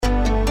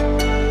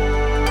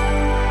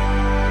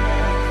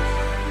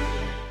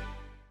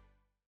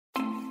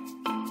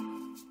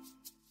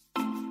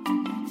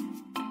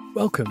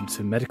Welcome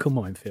to Medical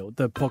Minefield,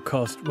 the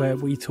podcast where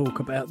we talk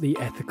about the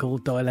ethical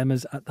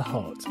dilemmas at the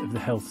heart of the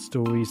health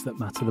stories that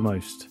matter the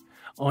most.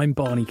 I'm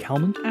Barney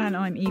Calman. And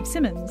I'm Eve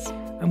Simmons.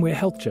 And we're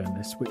health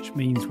journalists, which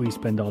means we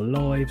spend our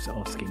lives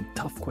asking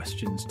tough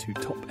questions to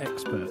top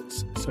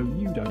experts, so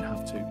you don't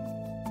have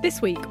to.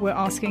 This week we're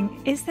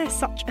asking, is there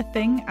such a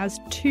thing as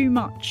too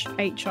much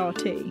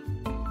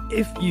HRT?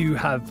 If you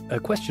have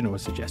a question or a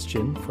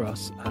suggestion for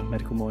us at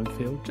Medical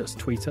Minefield, just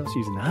tweet us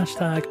using the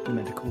hashtag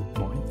Medical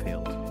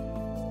Minefield.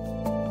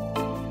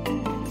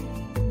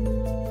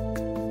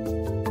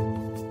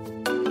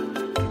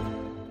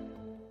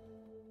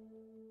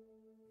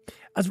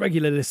 As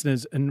regular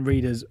listeners and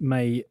readers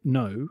may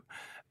know,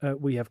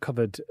 we have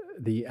covered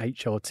the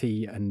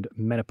HRT and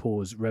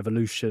menopause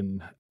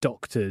revolution.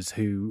 Doctors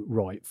who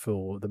write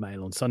for the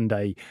Mail on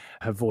Sunday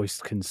have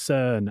voiced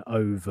concern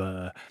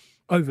over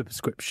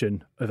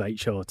overprescription of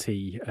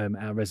HRT.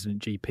 Our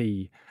resident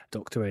GP,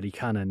 Dr. Ellie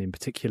Cannon in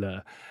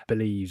particular,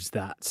 believes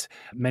that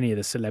many of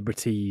the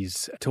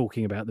celebrities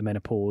talking about the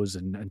menopause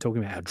and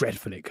talking about how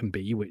dreadful it can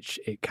be, which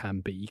it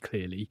can be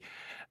clearly,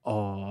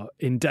 are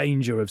in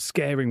danger of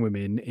scaring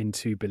women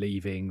into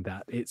believing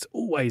that it's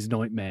always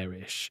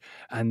nightmarish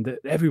and that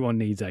everyone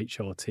needs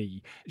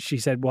HRT. She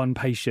said one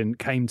patient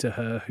came to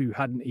her who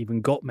hadn't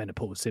even got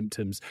menopause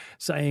symptoms,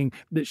 saying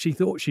that she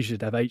thought she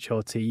should have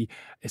HRT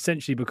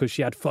essentially because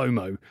she had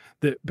FOMO,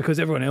 that because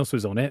everyone else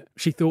was on it,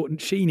 she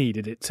thought she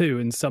needed it too,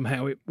 and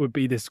somehow it would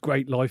be this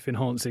great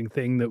life-enhancing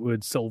thing that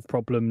would solve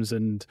problems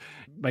and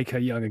make her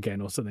young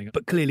again or something.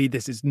 But clearly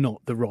this is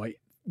not the right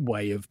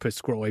way of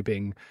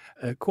prescribing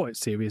a quite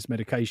serious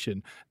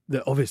medication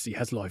that obviously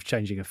has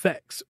life-changing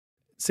effects.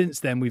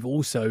 Since then, we've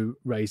also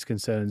raised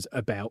concerns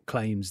about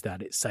claims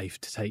that it's safe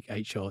to take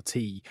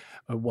HRT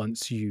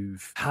once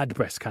you've had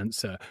breast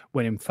cancer,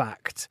 when in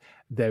fact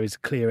there is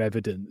clear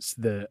evidence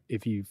that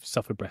if you've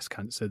suffered breast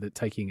cancer, that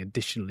taking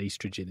additional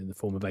estrogen in the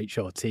form of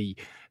HRT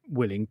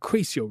will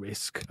increase your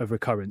risk of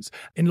recurrence.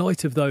 In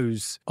light of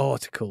those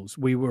articles,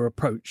 we were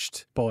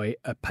approached by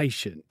a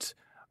patient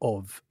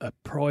of a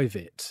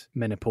private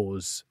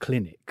menopause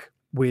clinic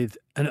with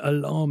an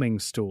alarming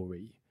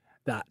story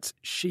that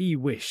she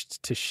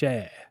wished to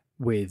share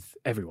with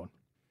everyone.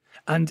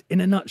 And in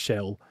a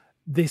nutshell,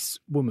 this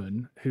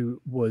woman,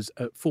 who was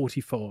at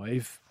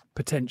 45,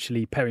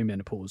 potentially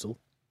perimenopausal,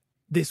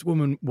 this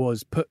woman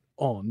was put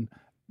on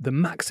the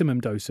maximum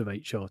dose of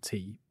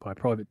HRT by a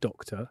private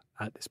doctor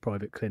at this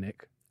private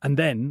clinic. And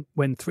then,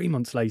 when 3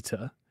 months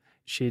later,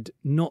 she'd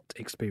not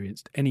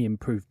experienced any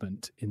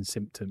improvement in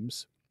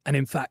symptoms, and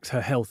in fact,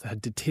 her health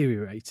had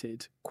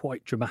deteriorated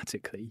quite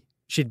dramatically.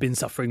 She'd been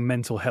suffering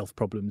mental health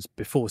problems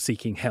before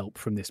seeking help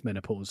from this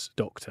menopause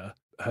doctor.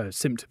 Her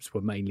symptoms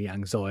were mainly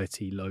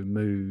anxiety, low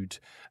mood.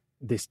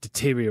 This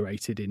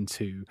deteriorated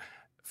into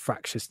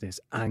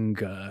fractiousness,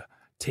 anger,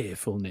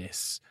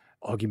 tearfulness,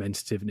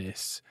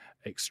 argumentativeness,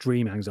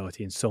 extreme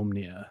anxiety,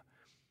 insomnia.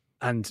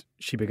 And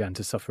she began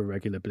to suffer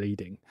regular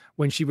bleeding.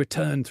 When she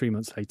returned 3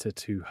 months later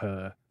to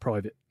her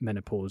private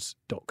menopause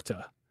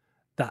doctor,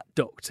 that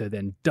doctor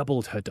then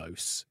doubled her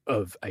dose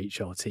of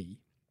HRT.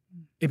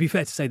 It'd be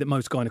fair to say that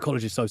most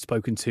gynecologists I've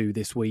spoken to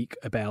this week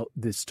about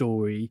this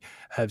story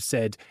have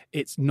said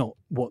it's not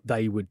what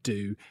they would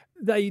do.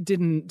 They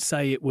didn't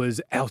say it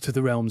was out of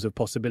the realms of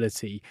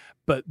possibility,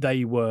 but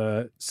they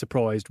were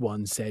surprised.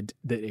 One said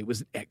that it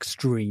was an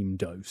extreme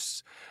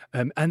dose.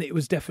 And it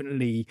was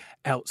definitely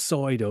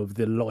outside of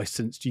the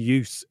licensed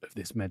use of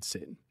this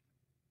medicine.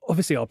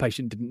 Obviously, our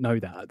patient didn't know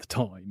that at the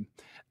time.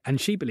 And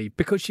she believed,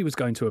 because she was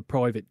going to a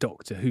private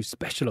doctor who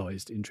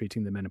specialised in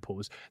treating the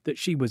menopause, that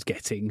she was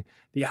getting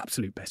the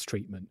absolute best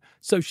treatment.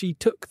 So she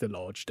took the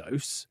large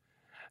dose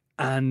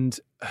and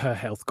her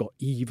health got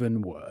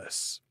even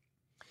worse.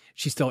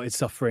 She started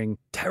suffering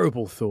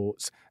terrible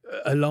thoughts.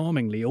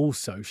 Alarmingly,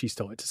 also, she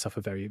started to suffer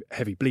very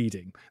heavy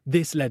bleeding.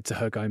 This led to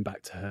her going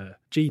back to her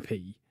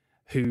GP,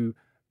 who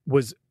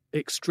was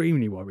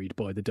extremely worried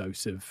by the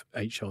dose of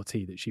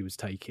HRT that she was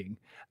taking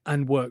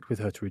and worked with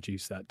her to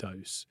reduce that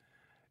dose.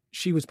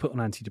 She was put on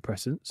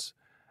antidepressants,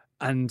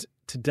 and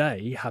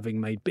today,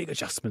 having made big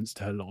adjustments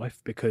to her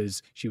life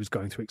because she was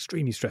going through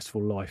extremely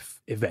stressful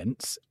life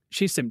events,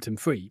 she's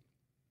symptom-free.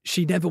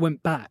 She never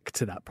went back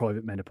to that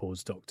private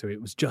menopause doctor.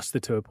 It was just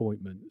the 2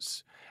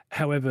 appointments.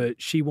 However,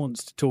 she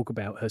wants to talk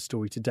about her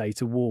story today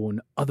to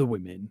warn other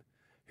women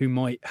who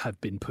might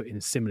have been put in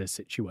a similar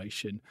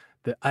situation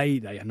that A,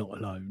 they are not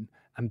alone,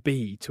 and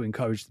B, to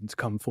encourage them to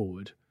come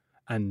forward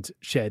and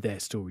share their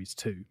stories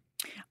too.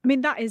 I mean,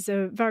 that is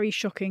a very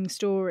shocking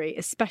story,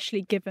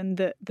 especially given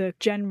that the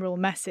general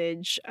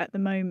message at the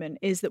moment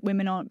is that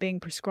women aren't being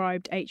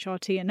prescribed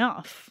HRT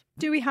enough.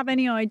 Do we have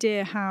any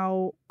idea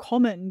how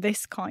common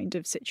this kind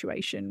of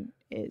situation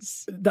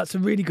is? That's a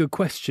really good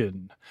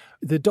question.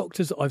 The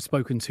doctors I've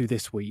spoken to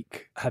this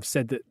week have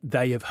said that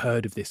they have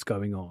heard of this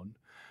going on,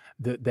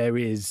 that there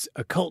is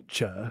a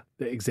culture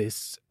that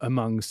exists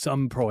among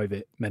some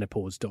private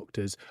menopause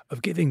doctors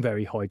of giving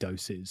very high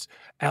doses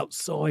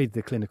outside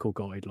the clinical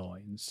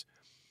guidelines.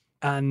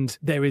 And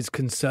there is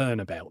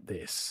concern about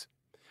this.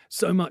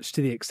 So much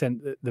to the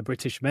extent that the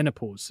British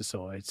Menopause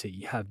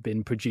Society have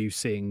been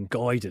producing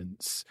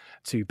guidance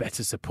to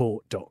better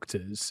support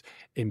doctors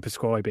in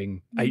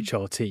prescribing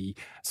HRT,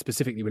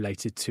 specifically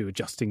related to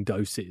adjusting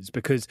doses,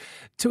 because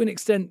to an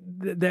extent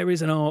there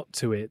is an art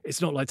to it.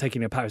 It's not like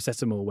taking a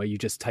paracetamol where you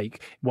just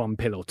take one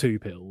pill or two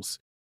pills.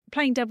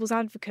 Playing devil's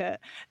advocate,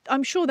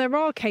 I'm sure there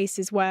are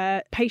cases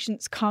where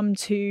patients come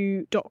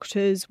to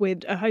doctors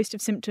with a host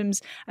of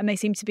symptoms and they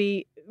seem to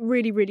be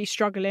really, really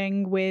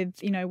struggling with,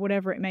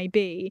 whatever it may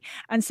be.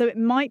 And so it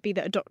might be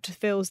that a doctor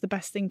feels the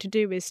best thing to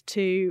do is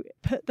to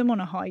put them on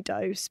a high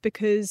dose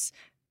because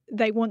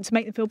they want to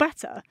make them feel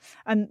better.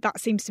 And that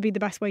seems to be the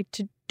best way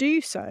to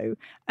do so.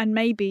 And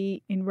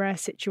maybe in rare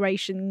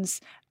situations,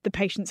 the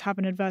patients have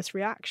an adverse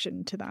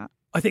reaction to that.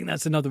 I think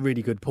that's another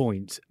really good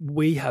point.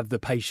 We have the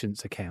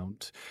patient's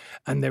account,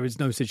 and there is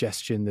no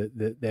suggestion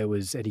that there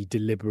was any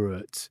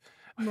deliberate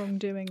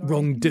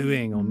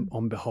wrongdoing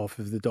on behalf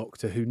of the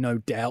doctor, who no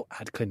doubt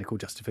had clinical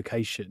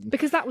justification.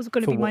 Because that was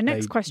going to be my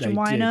next question.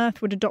 Why on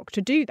earth would a doctor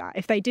do that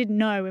if they did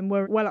know and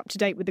were well up to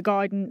date with the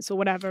guidance or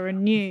whatever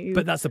and knew?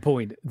 But that's the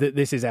point, that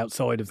this is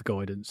outside of the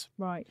guidance.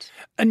 Right.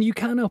 And you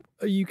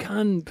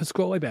can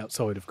prescribe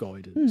outside of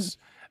guidance.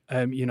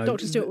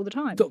 Doctors do it all the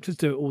time. Doctors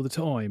do it all the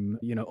time,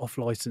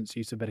 off-licence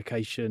use of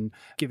medication,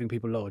 giving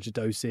people larger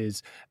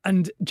doses.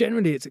 And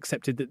generally it's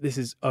accepted that this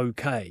is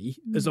okay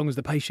as long as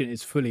the patient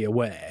is fully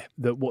aware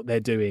that what they're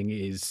doing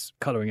is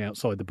colouring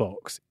outside the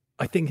box.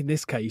 I think in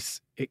this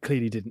case, it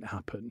clearly didn't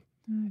happen.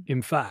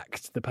 In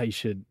fact, the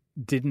patient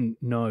didn't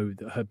know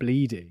that her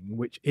bleeding,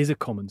 which is a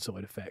common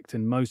side effect,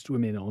 and most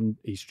women on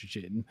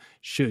oestrogen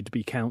should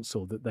be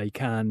counselled that they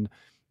can,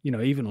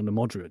 even on a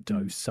moderate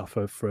dose,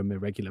 suffer from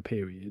irregular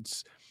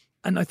periods.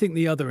 And I think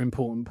the other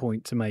important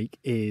point to make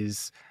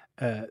is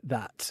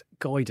that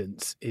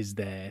guidance is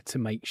there to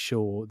make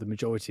sure the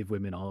majority of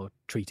women are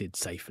treated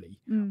safely,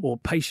 or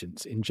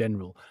patients in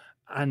general.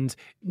 And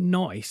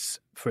NICE,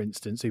 for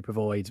instance, who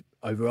provide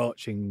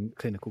overarching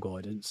clinical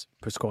guidance,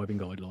 prescribing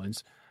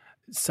guidelines,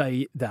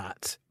 say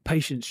that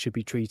patients should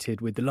be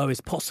treated with the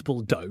lowest possible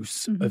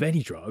dose of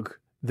any drug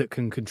that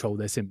can control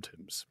their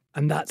symptoms.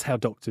 And that's how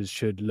doctors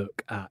should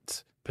look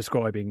at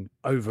prescribing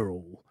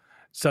overall.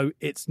 So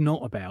it's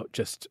not about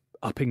just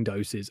upping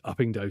doses,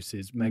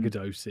 mega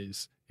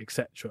doses,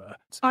 etc.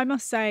 I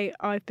must say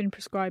I've been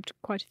prescribed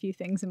quite a few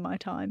things in my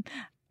time,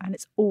 and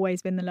it's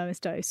always been the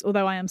lowest dose,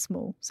 although I am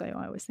small, so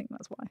I always think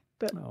that's why.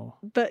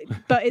 But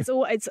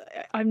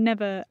I've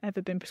never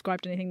ever been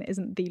prescribed anything that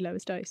isn't the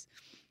lowest dose.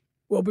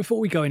 Well, before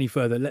we go any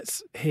further,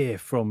 let's hear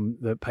from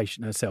the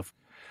patient herself.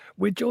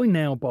 We're joined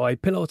now by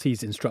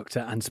Pilates instructor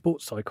and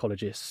sports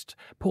psychologist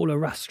Paula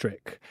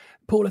Rastrick.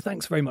 Paula,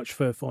 thanks very much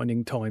for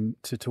finding time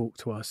to talk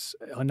to us.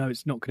 I know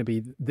it's not going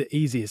to be the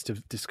easiest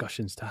of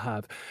discussions to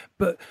have,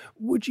 but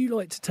would you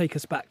like to take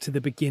us back to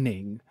the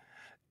beginning,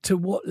 to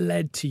what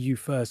led to you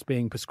first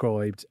being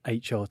prescribed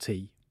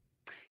HRT?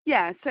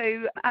 Yeah,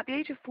 so at the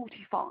age of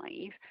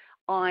 45,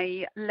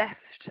 I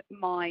left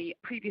my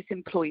previous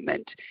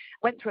employment,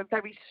 went through a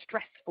very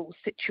stressful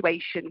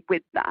situation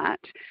with that,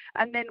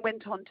 and then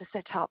went on to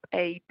set up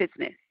a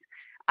business.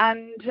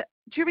 And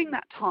during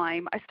that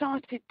time, I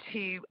started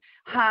to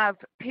have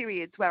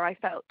periods where I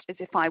felt as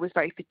if I was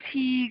very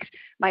fatigued,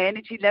 my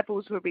energy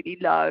levels were really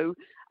low,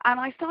 and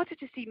I started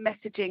to see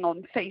messaging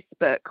on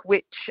Facebook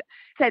which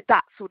said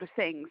that sort of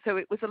thing. So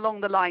it was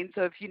along the lines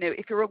of,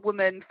 if you're a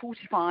woman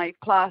 45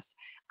 plus,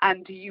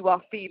 and you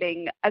are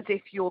feeling as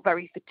if you're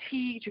very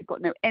fatigued, you've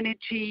got no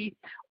energy,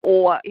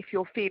 or if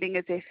you're feeling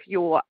as if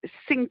you're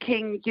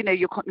sinking,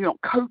 you're not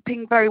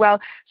coping very well.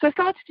 So I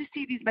started to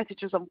see these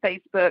messages on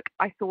Facebook.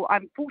 I thought,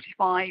 I'm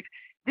 45.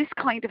 This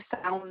kind of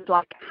sounds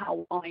like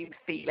how I'm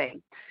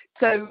feeling.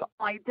 So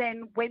I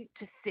then went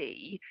to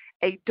see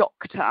a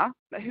doctor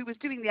who was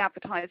doing the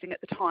advertising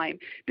at the time,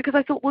 because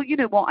I thought, well, you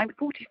know what, I'm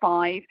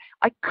 45.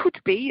 I could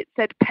be, it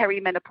said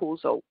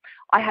perimenopausal.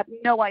 I had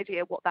no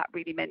idea what that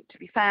really meant, to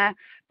be fair,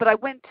 but I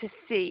went to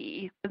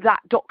see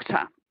that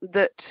doctor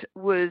that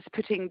was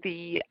putting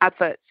the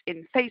adverts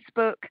in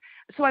Facebook.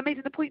 So I made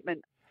an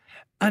appointment.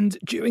 And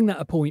during that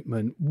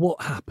appointment,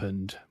 what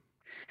happened?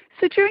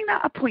 So during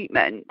that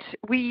appointment,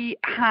 we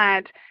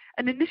had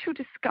an initial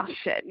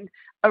discussion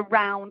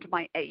around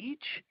my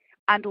age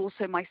and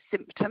also my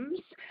symptoms.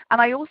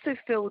 And I also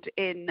filled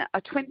in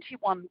a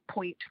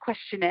 21-point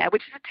questionnaire,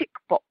 which is a tick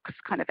box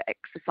kind of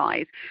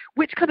exercise,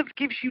 which kind of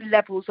gives you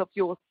levels of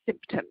your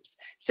symptoms.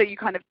 So you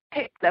kind of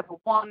pick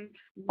level 1,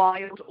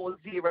 mild or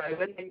 0,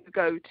 and then you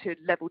go to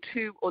level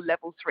 2 or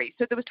level 3.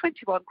 So there was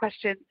 21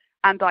 questions,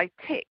 and I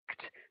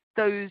ticked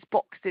those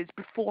boxes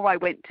before I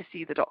went to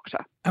see the doctor.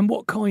 And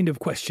what kind of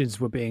questions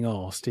were being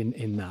asked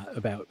in that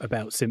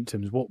about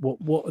symptoms?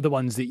 What are the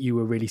ones that you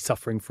were really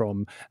suffering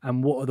from,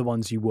 and what are the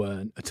ones you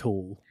weren't at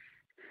all?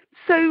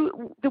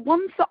 So the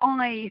ones that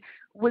I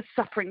was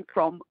suffering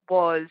from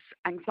was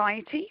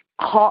anxiety,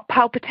 heart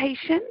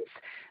palpitations,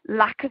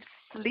 lack of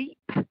sleep,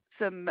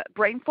 some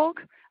brain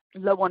fog,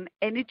 low on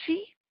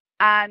energy,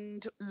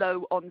 and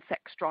low on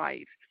sex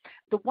drive.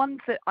 The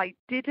ones that I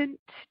didn't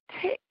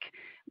tick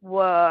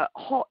were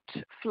hot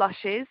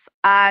flushes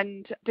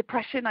and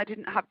depression. I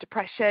didn't have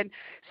depression.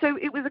 So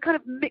it was a kind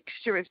of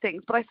mixture of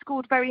things, but I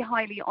scored very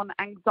highly on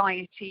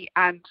anxiety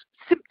and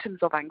symptoms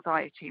of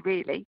anxiety,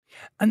 really.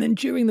 And then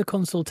during the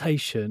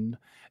consultation,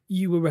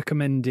 you were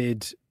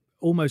recommended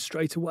almost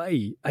straight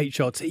away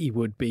HRT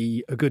would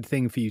be a good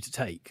thing for you to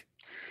take.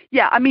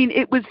 Yeah, I mean,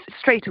 it was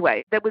straight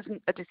away. There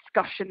wasn't a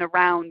discussion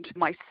around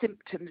my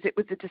symptoms. It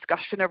was a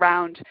discussion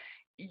around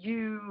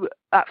you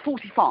at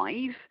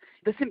 45,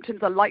 the symptoms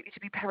are likely to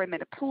be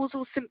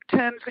perimenopausal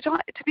symptoms, which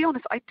to be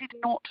honest, I did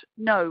not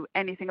know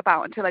anything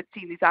about until I'd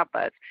seen these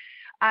adverts.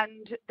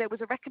 And there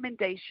was a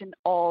recommendation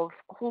of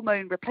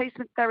hormone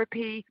replacement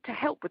therapy to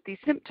help with these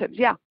symptoms,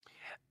 yeah.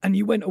 And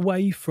you went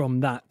away from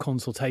that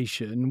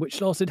consultation,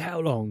 which lasted how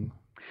long?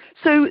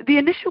 So the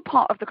initial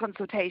part of the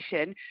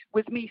consultation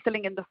was me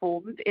filling in the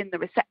forms in the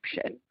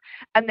reception,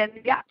 and then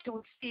the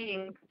actual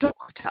seeing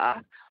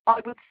doctor,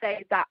 I would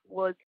say that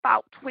was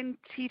about 20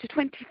 to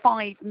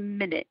 25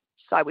 minutes,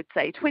 I would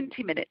say,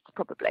 20 minutes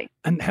probably.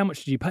 And how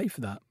much did you pay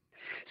for that?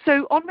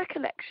 So on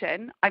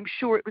recollection, I'm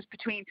sure it was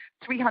between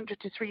 £300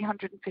 to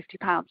 £350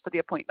 for the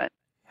appointment.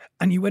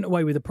 And you went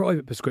away with a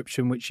private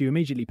prescription, which you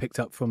immediately picked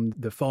up from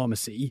the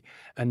pharmacy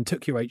and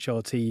took your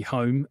HRT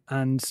home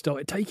and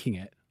started taking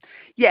it.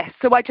 Yes,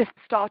 so I just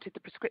started the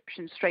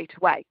prescription straight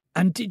away.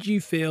 And did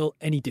you feel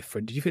any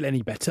different? Did you feel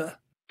any better?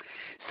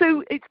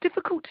 So it's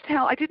difficult to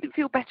tell. I didn't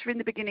feel better in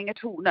the beginning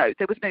at all. No,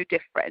 there was no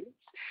difference.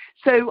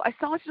 So I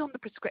started on the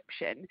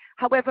prescription.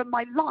 However,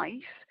 my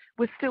life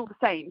was still the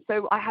same.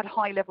 So I had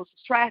high levels of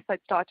stress.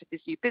 I'd started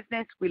this new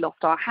business. We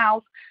lost our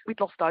house. We'd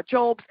lost our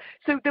jobs.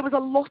 So there was a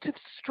lot of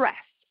stress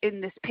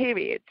in this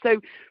period.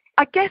 So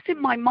I guess in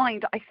my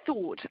mind, I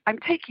thought, I'm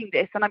taking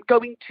this and I'm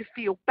going to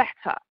feel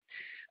better.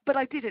 But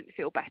I didn't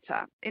feel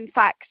better. In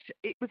fact,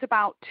 it was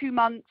about 2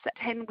 months,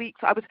 10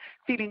 weeks, I was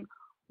feeling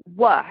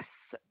worse.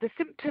 The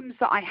symptoms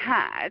that I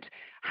had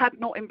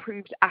not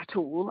improved at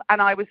all, and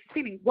I was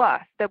feeling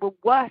worse. There were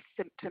worse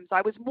symptoms.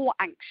 I was more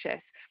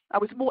anxious. I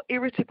was more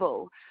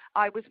irritable.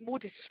 I was more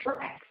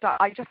distressed.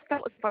 I just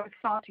felt as if I was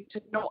starting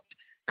to not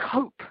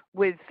cope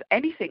with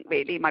anything,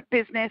 really, my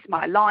business,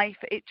 my life.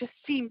 It just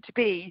seemed to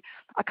be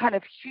a kind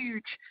of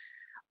huge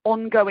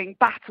ongoing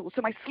battle.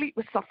 So my sleep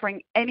was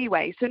suffering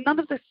anyway. So none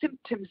of the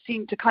symptoms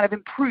seemed to kind of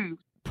improve.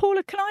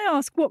 Paula, can I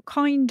ask what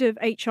kind of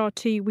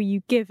HRT were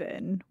you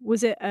given?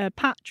 Was it a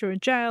patch or a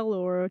gel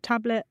or a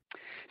tablet?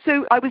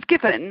 So I was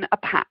given a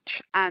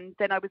patch, and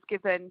then I was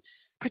given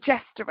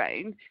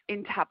progesterone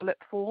in tablet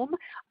form.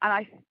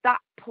 And that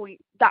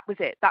point, that was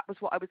it. That was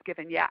what I was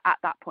given, yeah, at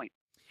that point.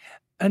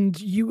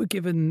 And you were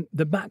given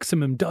the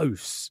maximum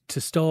dose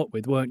to start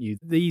with, weren't you?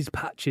 These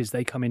patches,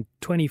 they come in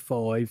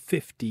 25,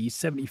 50,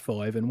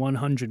 75 and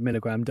 100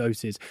 milligram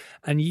doses.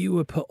 And you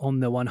were put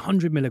on the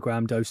 100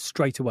 milligram dose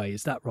straight away.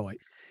 Is that right?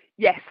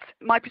 Yes,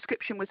 my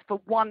prescription was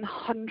for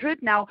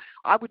 100. Now,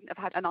 I wouldn't have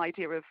had an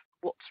idea of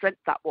what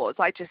strength that was.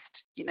 I just,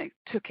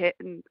 took it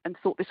and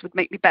thought this would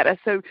make me better.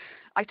 So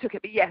I took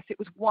it. But yes, it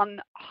was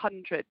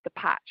 100, the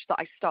patch that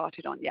I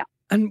started on, yeah.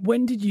 And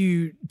when did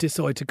you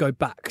decide to go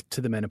back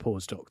to the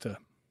menopause doctor?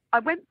 I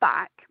went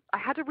back. I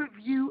had a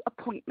review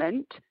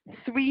appointment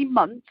 3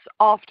 months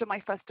after my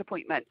first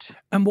appointment.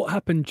 And what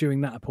happened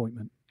during that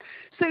appointment?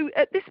 So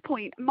at this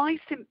point, my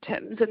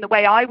symptoms and the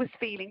way I was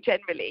feeling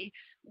generally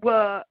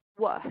were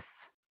worse.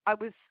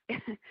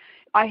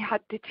 I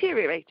had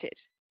deteriorated.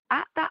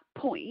 At that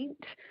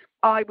point,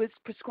 I was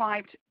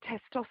prescribed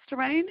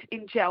testosterone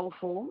in gel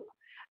form,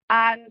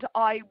 and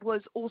I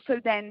was also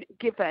then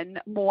given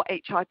more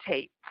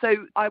HRT.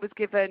 So I was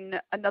given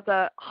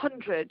another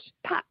 100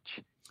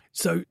 patch.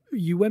 So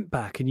you went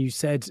back and you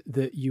said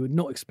that you had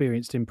not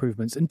experienced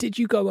improvements. And did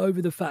you go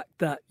over the fact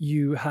that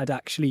you had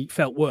actually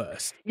felt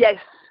worse? Yes.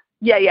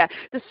 Yeah.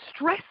 The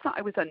stress that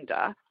I was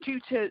under due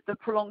to the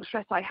prolonged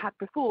stress I had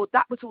before,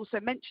 that was also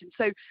mentioned.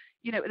 So,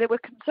 there were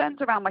concerns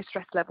around my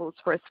stress levels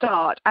for a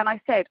start. And I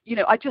said,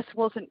 I just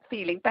wasn't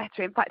feeling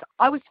better. In fact,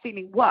 I was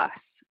feeling worse.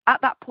 At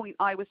that point,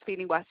 I was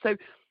feeling worse. So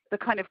the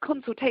kind of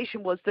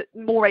consultation was that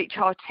more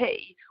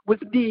HRT was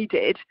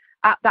needed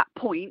at that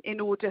point in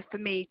order for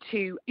me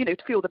to, to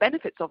feel the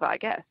benefits of it, I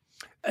guess.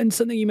 And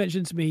something you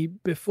mentioned to me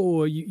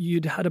before,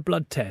 you'd had a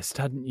blood test,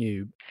 hadn't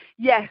you?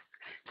 Yes.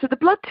 So the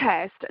blood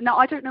test, now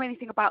I don't know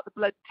anything about the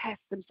blood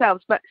tests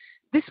themselves, but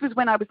this was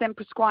when I was then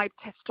prescribed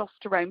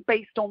testosterone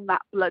based on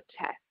that blood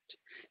test.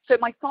 So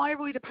my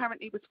thyroid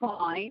apparently was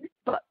fine,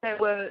 but there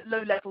were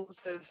low levels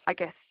of,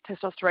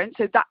 testosterone.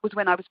 So that was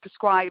when I was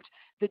prescribed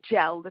the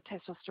gel, the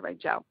testosterone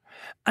gel.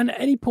 And at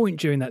any point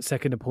during that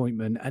second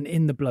appointment and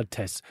in the blood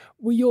tests,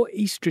 were your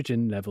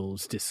estrogen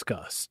levels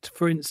discussed?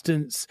 For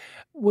instance,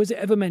 was it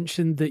ever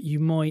mentioned that you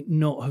might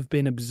not have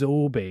been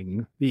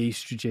absorbing the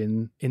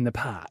estrogen in the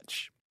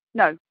patch?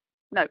 No,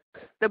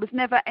 there was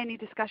never any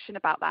discussion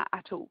about that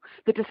at all.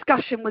 The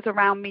discussion was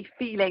around me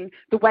feeling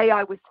the way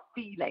I was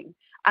feeling,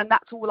 and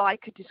that's all I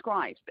could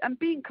describe. And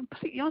being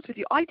completely honest with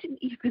you, I didn't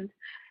even,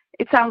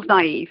 it sounds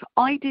naive,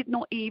 I did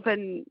not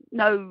even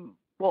know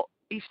what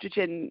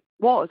estrogen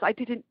was. I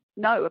didn't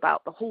know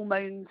about the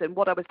hormones and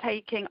what I was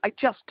taking. I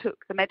just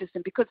took the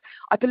medicine because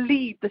I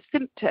believed the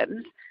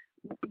symptoms,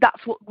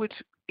 that's what would,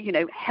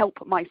 help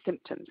my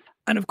symptoms.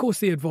 And of course,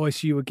 the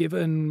advice you were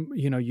given,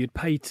 you'd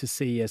paid to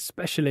see a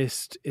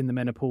specialist in the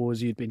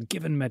menopause, you'd been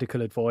given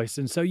medical advice,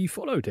 and so you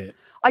followed it.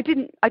 I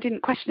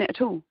didn't question it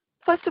at all.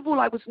 First of all,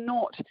 I was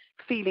not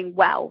feeling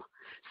well,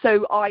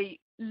 so I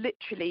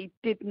literally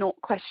did not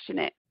question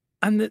it.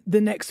 And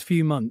the next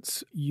few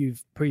months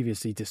you've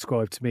previously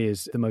described to me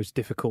as the most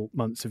difficult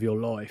months of your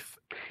life.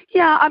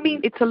 Yeah, I mean,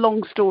 it's a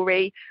long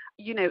story.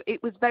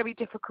 It was very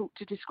difficult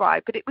to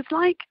describe, but it was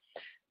like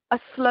a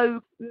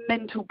slow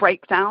mental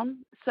breakdown.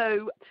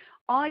 So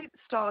I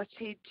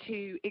started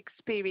to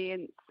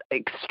experience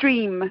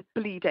extreme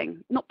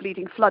bleeding, not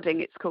bleeding,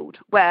 flooding it's called,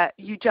 where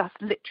you just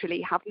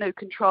literally have no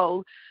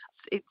control.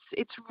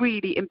 It's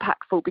really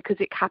impactful because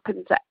it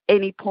happens at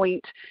any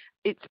point.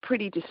 It's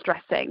pretty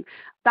distressing.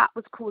 That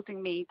was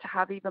causing me to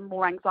have even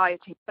more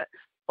anxiety. But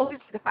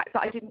obviously the fact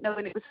that I didn't know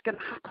when it was going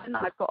to happen,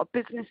 I've got a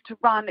business to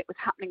run, it was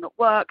happening at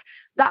work,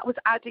 that was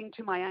adding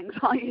to my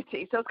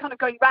anxiety. So I was kind of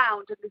going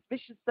round in this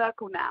vicious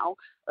circle now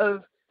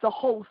of the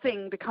whole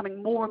thing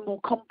becoming more and more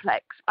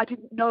complex. I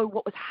didn't know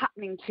what was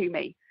happening to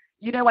me.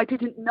 I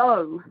didn't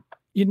know.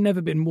 You'd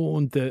never been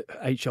warned that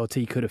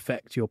HRT could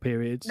affect your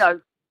periods? No.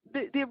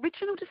 The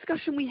original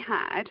discussion we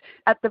had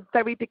at the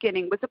very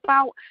beginning was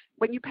about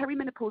when you're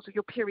perimenopausal,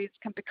 your periods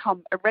can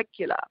become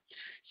irregular.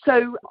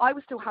 So I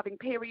was still having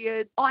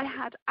periods. I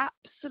had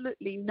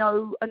absolutely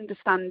no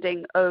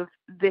understanding of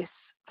this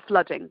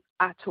flooding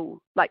at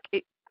all.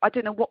 I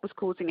don't know what was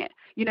causing it.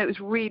 It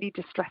was really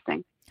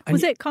distressing.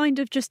 Was it kind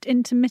of just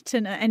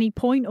intermittent at any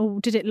point,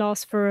 or did it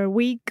last for a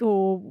week,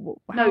 or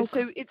how? No,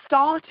 so it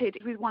started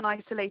with one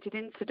isolated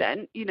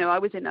incident. I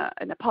was in a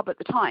pub at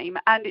the time,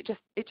 and it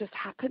just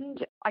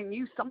happened. I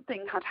knew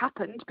something had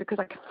happened because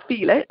I could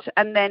feel it,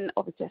 and then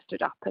obviously I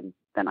stood up and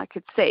then I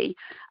could see.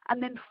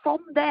 And then from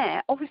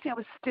there, obviously I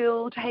was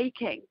still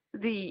taking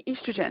the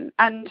estrogen,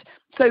 and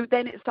so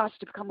then it started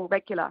to become more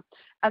regular,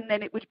 and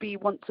then it would be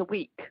once a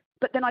week.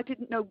 But then I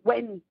didn't know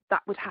when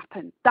that would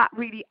happen. That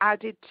really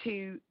added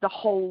to the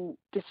whole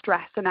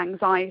distress and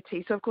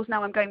anxiety. So, of course,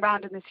 now I'm going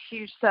round in this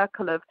huge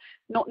circle of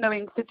not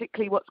knowing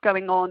physically what's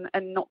going on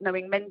and not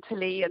knowing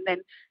mentally, and then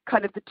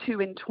kind of the two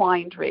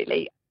entwined,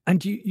 really.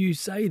 And you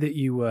say that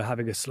you were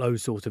having a slow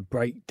sort of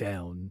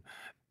breakdown.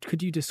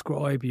 Could you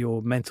describe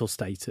your mental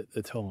state at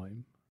the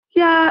time?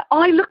 Yeah,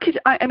 I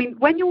mean,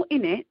 when you're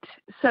in it,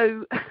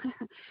 so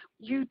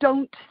you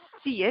don't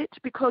see it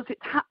because it's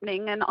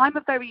happening, and I'm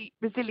a very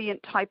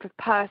resilient type of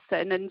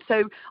person, and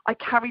so I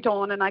carried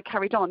on.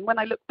 When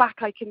I look back,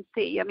 I can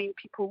see, I mean,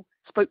 people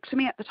spoke to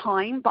me at the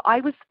time, but I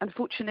was,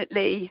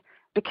 unfortunately,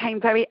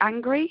 became very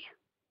angry.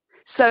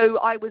 So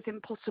I was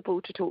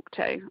impossible to talk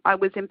to. I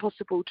was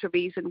impossible to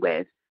reason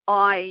with.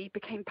 I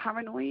became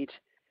paranoid.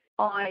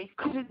 I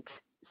couldn't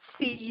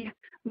see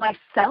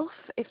myself,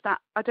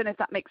 I don't know if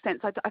that makes sense.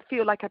 I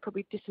feel like I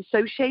probably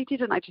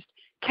disassociated, and I just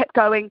kept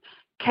going.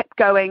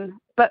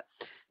 But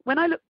when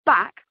I look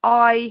back,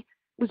 I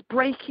was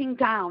breaking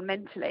down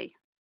mentally.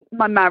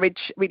 My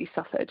marriage really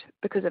suffered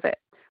because of it.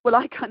 Well,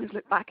 I kind of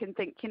look back and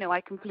think,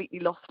 I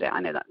completely lost it. I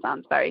know that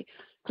sounds very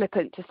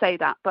flippant to say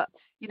that, but,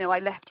 I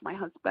left my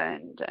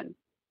husband, and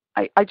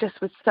I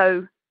just was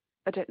so,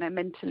 I don't know,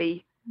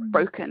 mentally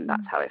broken.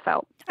 That's how it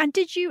felt. And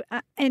did you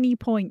at any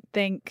point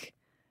think,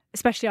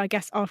 especially I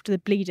guess after the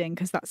bleeding,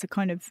 because that's a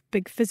kind of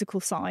big physical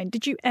sign,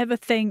 did you ever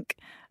think,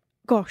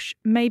 gosh,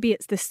 maybe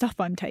it's this stuff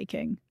I'm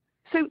taking?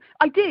 So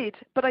I did,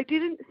 but I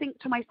didn't think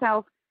to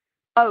myself,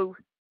 oh,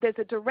 there's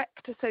a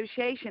direct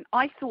association.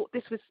 I thought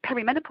this was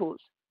perimenopause.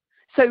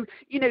 So,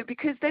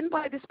 because then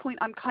by this point,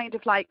 I'm kind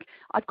of like,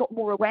 I've got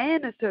more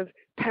awareness of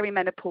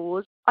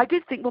perimenopause. I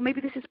did think, well,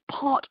 maybe this is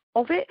part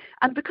of it.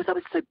 And because I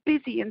was so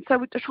busy and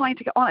so trying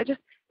to get on, I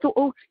just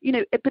thought,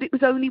 but it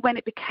was only when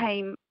it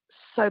became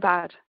so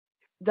bad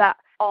that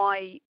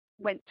I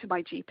went to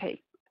my GP.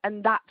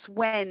 And that's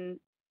when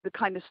the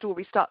kind of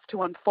story starts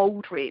to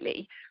unfold,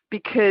 really,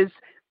 because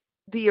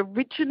the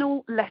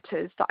original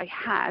letters that I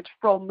had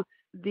from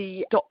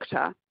the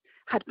doctor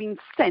had been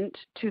sent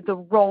to the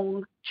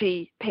wrong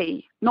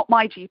GP, not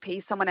my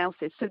GP, someone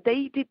else's. So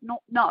they did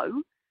not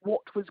know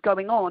what was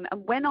going on.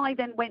 And when I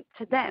then went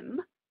to them,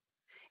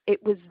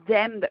 it was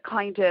them that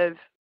kind of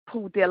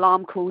pulled the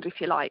alarm cord, if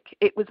you like.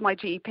 It was my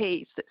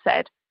GPs that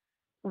said,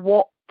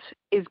 what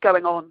is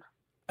going on?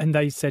 And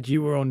they said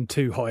you were on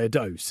too high a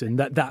dose, and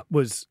that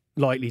was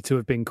likely to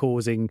have been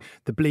causing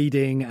the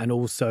bleeding and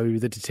also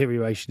the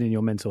deterioration in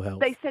your mental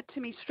health. They said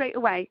to me straight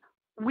away,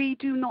 we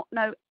do not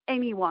know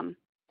anyone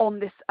on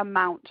this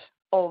amount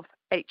of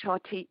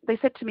HRT. They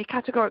said to me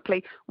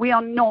categorically, we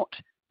are not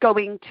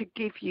going to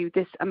give you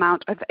this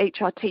amount of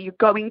HRT. You're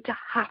going to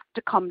have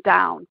to come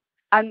down.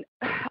 And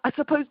I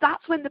suppose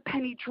that's when the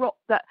penny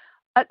dropped, that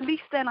at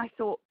least then I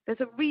thought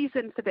there's a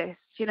reason for this,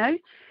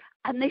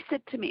 And they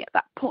said to me at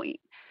that point,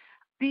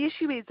 the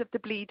issue is of the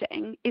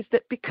bleeding is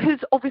that because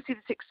obviously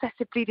this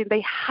excessive bleeding,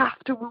 they have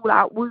to rule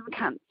out wound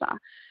cancer.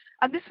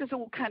 And this was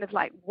all kind of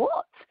like,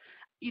 what?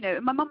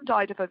 my mum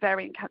died of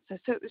ovarian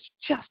cancer, so it was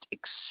just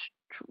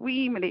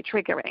extremely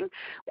triggering.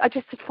 I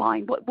just said,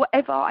 fine,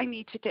 whatever I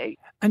need to do.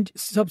 And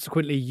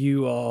subsequently,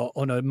 you are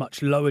on a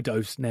much lower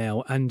dose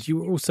now, and you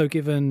were also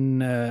given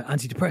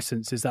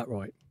antidepressants, is that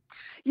right?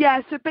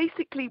 Yeah, so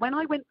basically when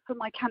I went for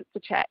my cancer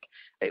check,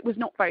 it was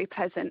not very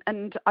pleasant,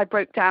 and I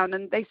broke down,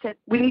 and they said,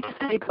 we need to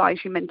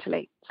stabilise you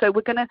mentally. So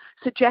we're going to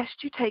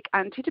suggest you take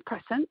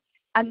antidepressants,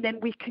 and then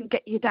we can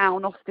get you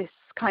down off this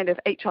kind of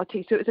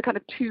HRT. So it was a kind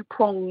of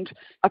two-pronged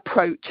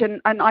approach, and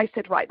I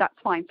said, right, that's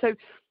fine. So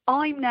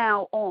I'm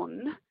now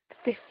on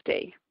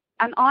 50,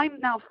 and I'm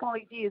now 5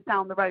 years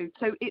down the road.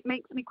 So it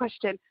makes me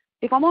question,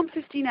 if I'm on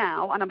 50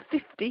 now, and I'm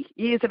 50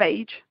 years of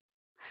age,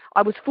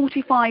 I was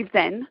 45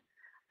 then,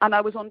 and I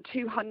was on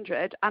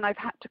 200, and I've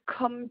had to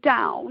come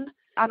down,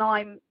 and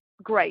I'm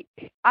great,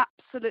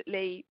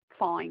 absolutely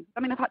fine.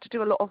 I mean, I've had to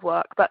do a lot of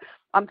work, but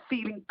I'm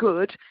feeling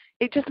good.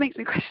 It just makes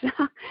me question,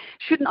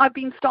 shouldn't I have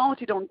been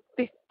started on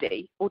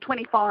 50 or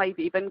 25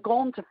 even,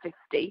 gone to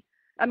 50?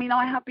 I mean,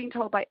 I have been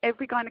told by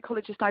every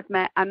gynecologist I've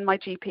met and my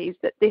GPs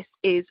that this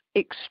is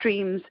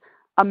extremes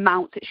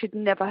amounts. It should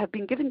never have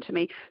been given to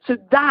me. So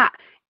that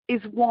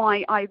is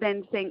why I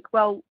then think,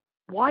 well,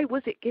 why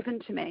was it given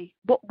to me?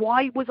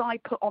 Why was I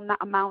put on that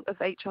amount of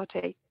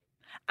HRT?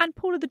 And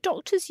Paula, the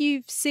doctors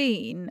you've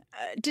seen,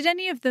 did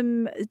any of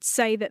them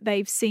say that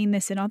they've seen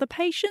this in other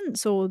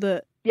patients, or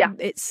that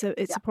it's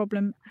a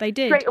problem? They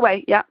did? Straight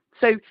away, yeah.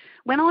 So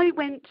when I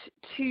went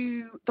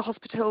to the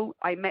hospital,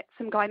 I met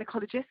some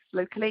gynecologists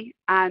locally,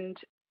 and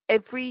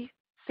every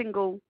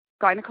single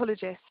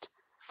gynecologist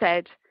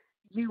said,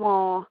 you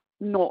are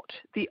not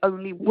the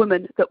only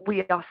woman that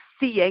we are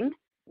seeing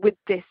with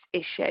this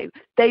issue.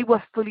 They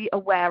were fully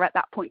aware at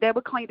that point. They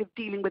were kind of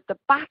dealing with the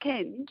back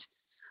end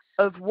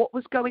of what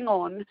was going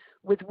on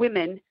with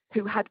women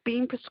who had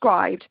been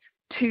prescribed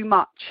too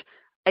much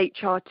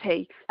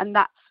HRT. And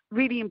that's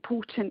really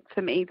important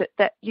for me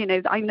that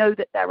I know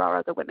that there are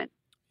other women.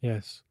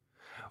 Yes.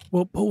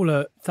 Well,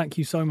 Paula, thank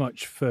you so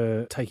much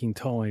for taking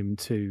time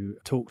to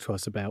talk to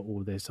us about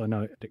all this. I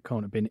know it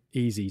can't have been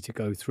easy to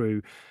go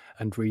through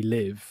and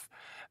relive,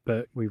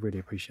 but we really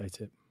appreciate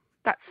it.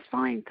 That's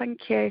fine.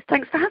 Thank you.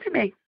 Thanks for having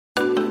me.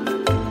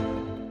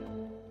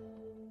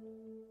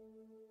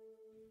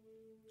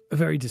 A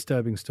very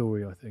disturbing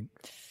story, I think.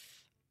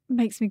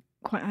 Makes me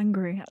quite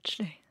angry,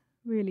 actually.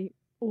 Really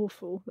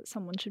awful that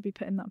someone should be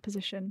put in that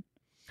position.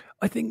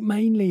 I think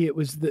mainly it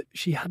was that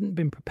she hadn't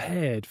been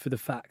prepared for the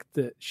fact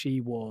that she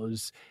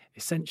was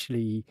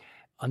essentially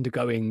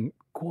undergoing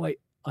quite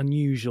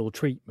unusual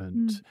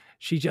treatment.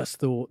 She just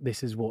thought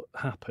this is what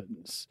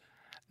happens.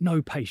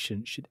 No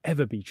patient should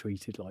ever be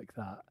treated like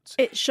that.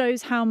 It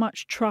shows how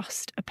much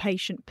trust a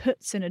patient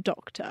puts in a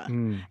doctor,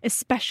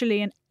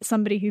 especially in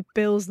somebody who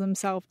bills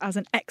themselves as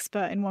an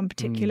expert in one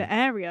particular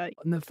area.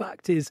 And the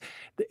fact is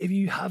that if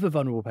you have a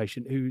vulnerable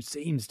patient who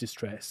seems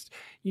distressed,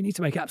 you need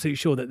to make absolutely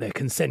sure that they're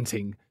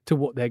consenting to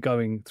what they're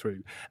going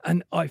through.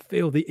 And I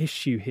feel the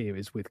issue here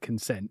is with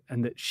consent,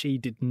 and that she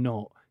did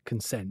not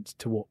consent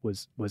to what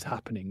was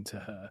happening to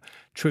her,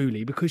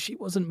 truly, because she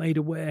wasn't made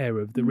aware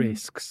of the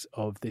risks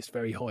of this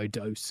very high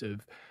dose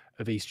of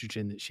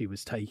estrogen that she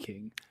was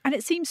taking. And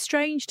it seems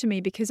strange to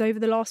me because over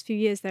the last few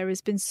years there has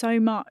been so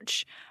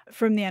much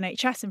from the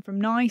NHS and from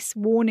NICE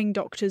warning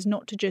doctors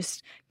not to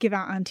just give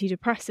out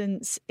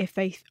antidepressants if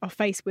they are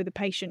faced with a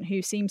patient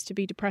who seems to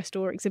be depressed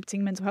or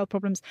exhibiting mental health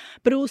problems,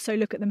 but also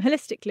look at them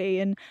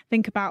holistically and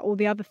think about all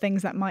the other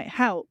things that might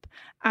help.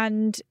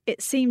 And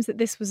it seems that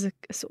this was a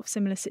sort of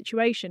similar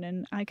situation,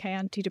 and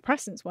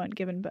antidepressants weren't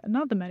given, but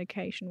another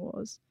medication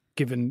was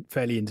given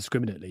fairly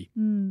indiscriminately.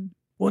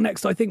 Well,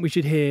 next, I think we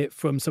should hear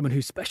from someone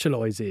who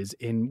specialises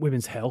in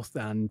women's health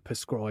and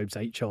prescribes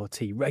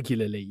HRT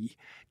regularly,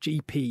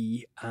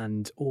 GP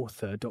and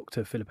author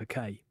Dr. Philippa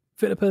Kay.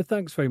 Philippa,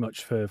 thanks very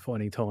much for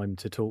finding time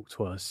to talk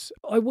to us.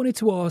 I wanted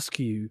to ask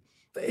you,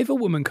 if a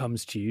woman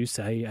comes to you,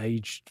 say,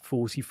 aged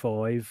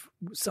 45,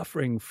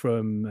 suffering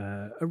from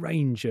a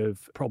range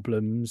of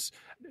problems,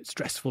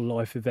 stressful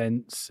life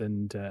events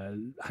and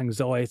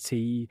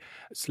anxiety,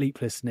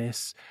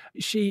 sleeplessness,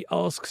 she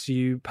asks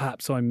you,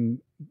 perhaps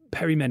I'm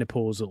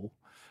perimenopausal.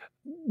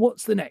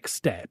 What's the next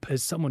step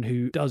as someone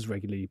who does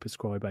regularly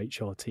prescribe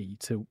HRT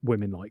to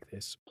women like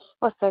this?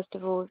 Well, first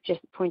of all, just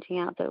pointing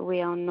out that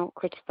we are not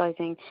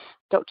criticising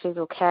doctors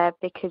or care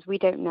because we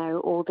don't know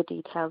all the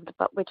details,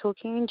 but we're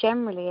talking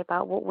generally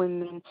about what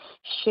women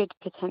should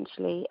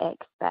potentially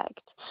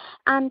expect.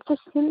 And the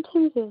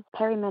symptoms of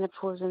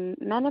perimenopause and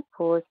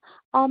menopause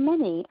are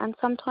many and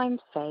sometimes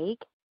vague,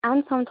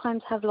 and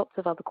sometimes have lots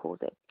of other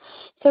causes.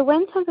 So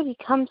when somebody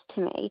comes to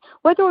me,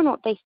 whether or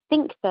not they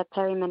think they're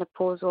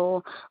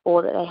perimenopausal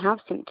or that they have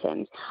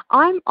symptoms,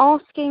 I'm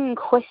asking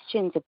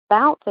questions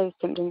about those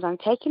symptoms. I'm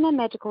taking their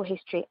medical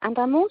history, and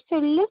I'm also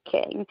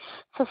looking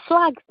for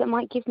flags that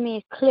might give me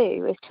a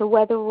clue as to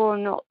whether or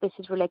not this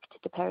is related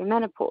to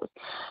perimenopause.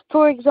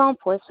 For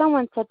example, if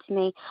someone said to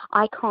me,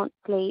 I can't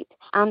sleep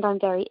and I'm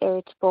very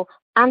irritable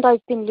and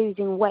I've been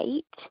losing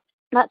weight,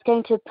 that's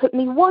going to put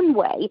me one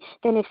way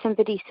than if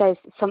somebody says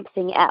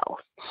something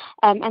else.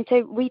 And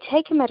so we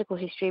take a medical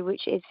history,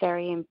 which is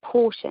very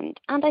important.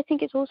 And I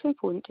think it's also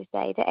important to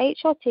say that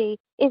HRT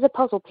is a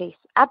puzzle piece,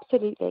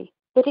 absolutely.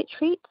 But it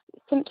treats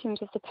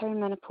symptoms of the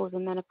perimenopause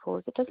and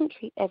menopause. It doesn't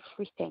treat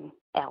everything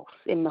else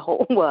in the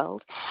whole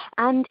world.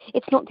 And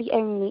it's not the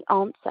only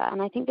answer.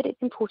 And I think that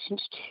it's important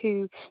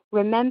to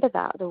remember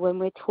that when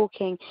we're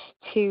talking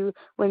to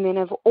women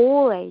of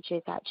all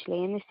ages,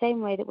 actually, in the same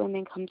way that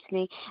women come to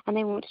me and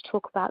they want to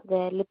talk about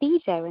their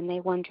libido and they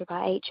wonder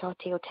about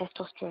HRT or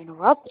testosterone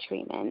or other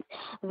treatments,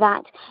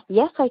 that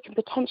yes, I can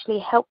potentially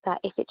help that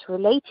if it's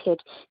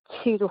related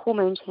to the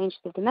hormone changes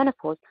of the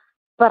menopause.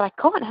 But I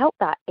can't help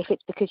that if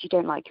it's because you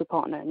don't like your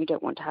partner and you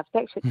don't want to have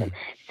sex with them.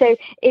 So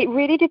it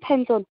really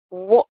depends on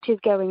what is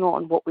going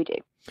on, what we do.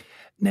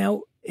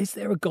 Now, is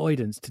there a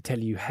guidance to tell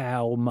you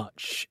how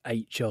much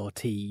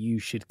HRT you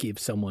should give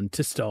someone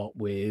to start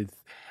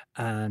with,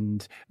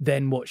 and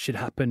then what should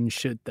happen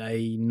should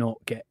they not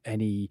get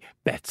any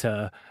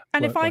better?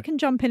 And if I can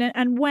jump in,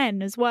 and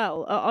when as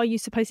well, are you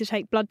supposed to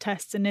take blood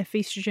tests, and if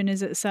estrogen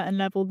is at a certain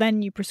level,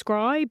 then you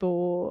prescribe,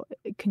 or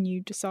can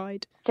you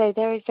decide? So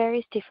there are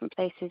various different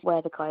places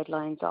where the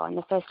guidelines are. In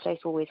the first place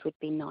always would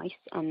be NICE,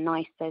 and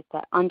NICE says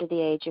that under the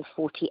age of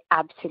 40,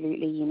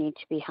 absolutely you need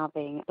to be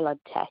having blood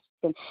tests,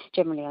 and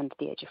generally under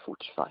the age of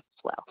 45 as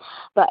well.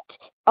 But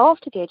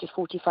after the age of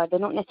 45, they're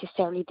not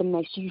necessarily the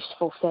most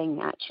useful thing,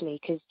 actually,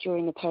 because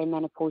during the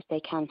perimenopause, they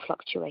can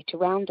fluctuate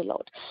around a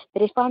lot.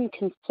 But if I'm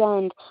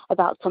concerned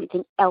about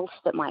something else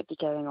that might be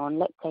going on,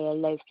 let's say a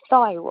low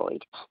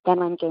thyroid, then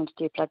I'm going to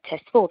do a blood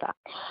test for that.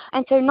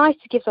 And so NICE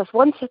gives us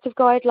one set of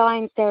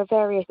guidelines. There are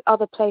various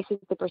other places.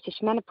 The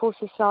British Menopause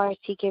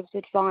Society gives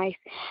advice.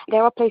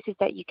 There are places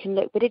that you can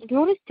look, but it is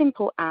not as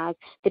simple as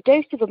the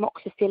dose of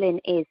amoxicillin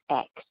is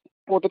X,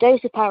 or the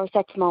dose of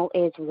paracetamol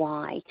is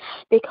Y,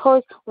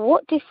 because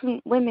what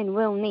different women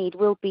will need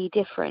will be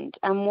different,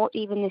 and what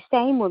even the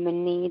same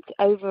woman needs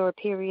over a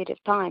period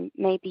of time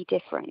may be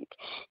different.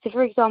 So,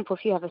 for example,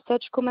 if you have a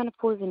surgical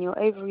menopause and your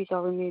ovaries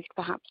are removed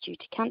perhaps due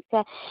to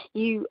cancer,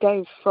 you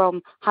go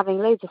from having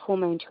loads of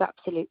hormone to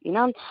absolutely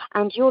none,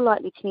 and you're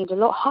likely to need a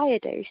lot higher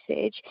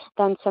dosage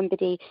than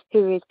somebody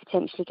who is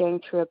potentially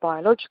going through a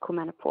biological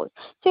menopause.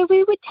 So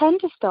we would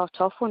tend to start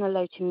off on a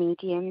low to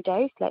medium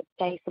dose, let's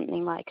say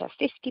something like a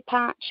 50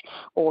 patch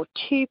or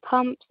 2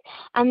 pumps,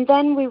 and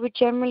then we would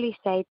generally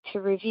say to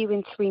review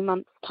in 3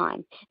 months'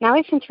 time. Now,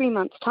 if in 3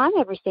 months' time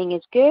everything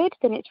is good,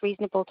 then it's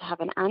reasonable to have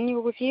an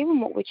annual review,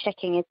 and what we're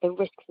checking is the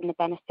risks and the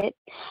benefits,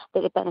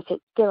 that the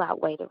benefits still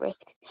outweigh the risks.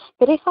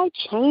 But if I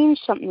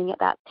change something at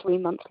that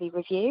 3-monthly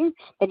review,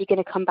 then you're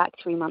going to come back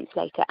 3 months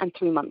later and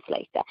 3 months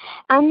later.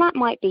 And that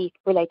might be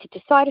related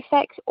to side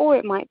effects, or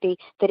it might be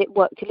that it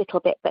worked a little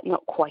bit but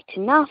not quite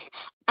enough.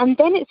 And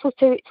then it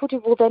sort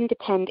of will then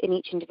depend in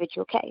each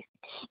individual case.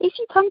 If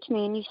you come to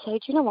me and you say, do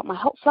you know what, my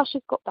hot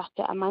flushes got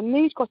better and my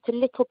mood got a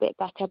little bit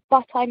better,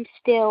 but I'm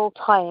still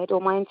tired, or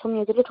my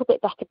insomnia is a little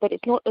bit better, but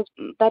it's not as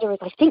better as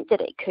I think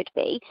that it could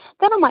be,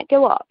 then I might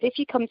go up. If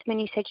you come to me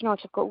and you say, do you know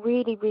what, I've got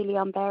really, really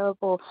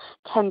unbearable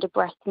tender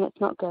breasts and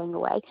it's not going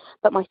away,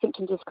 but my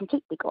symptoms is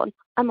completely gone,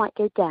 I might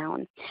go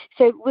down.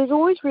 So there's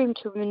always room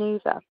to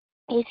maneuver.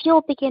 If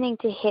you're beginning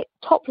to hit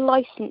top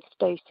licensed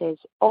doses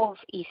of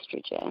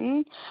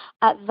estrogen,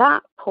 at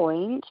that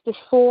point,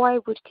 before I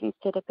would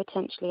consider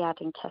potentially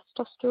adding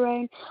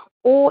testosterone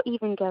or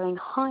even going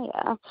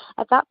higher,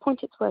 at that point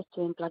it's worth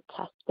doing blood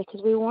tests,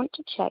 because we want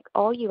to check,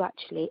 are you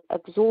actually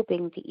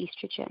absorbing the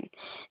estrogen?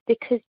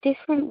 Because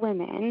different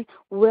women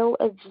will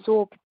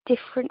absorb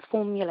different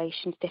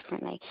formulations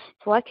differently.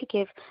 So I could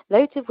give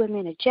loads of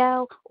women a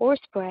gel or a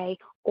spray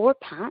or a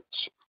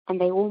patch, and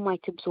they all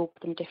might absorb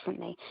them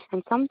differently.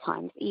 And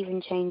sometimes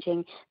even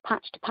changing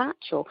patch to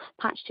patch or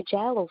patch to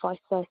gel or vice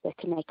versa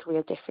can make a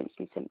real difference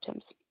in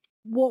symptoms.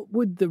 What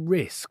would the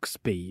risks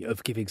be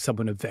of giving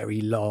someone a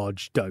very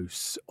large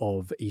dose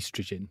of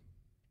estrogen?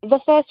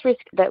 The first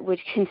risk that would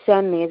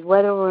concern me is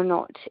whether or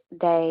not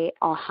they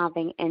are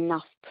having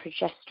enough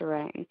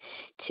progesterone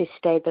to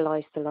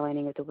stabilize the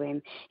lining of the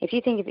womb. If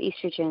you think of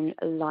estrogen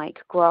like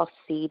grass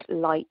seed,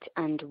 light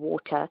and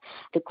water,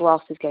 the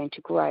grass is going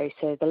to grow,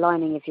 so the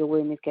lining of your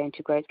womb is going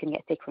to grow, it's going to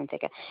get thicker and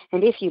thicker.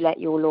 And if you let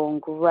your lawn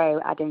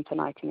grow ad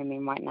infinitum, I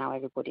mean, right now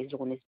everybody's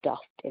lawn is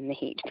dust in the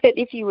heat, but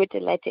if you were to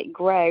let it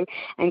grow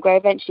and grow,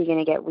 eventually you're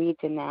going to get weeds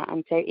in there.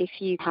 And so if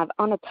you have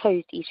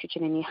unopposed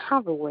estrogen and you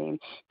have a womb,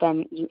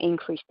 then you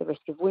increase the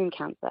risk of womb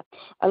cancer.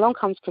 Along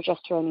comes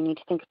progesterone. You need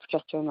to think of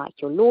progesterone like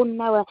your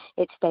lawnmower.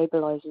 It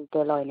stabilizes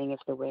the lining of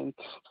the womb.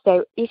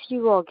 So if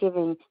you are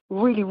giving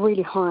really,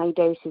 really high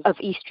doses of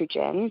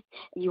estrogen,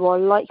 you are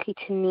likely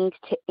to need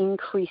to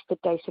increase the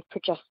dose of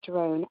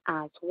progesterone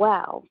as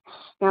well.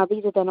 Now,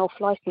 these are then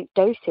off-license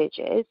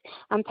dosages,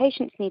 and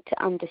patients need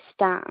to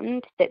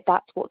understand that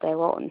that's what they're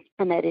on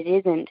and that it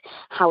isn't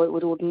how it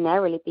would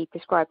ordinarily be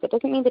prescribed. That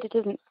doesn't mean that it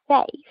isn't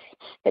safe,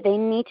 but they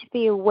need to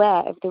be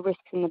aware of the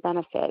risks and the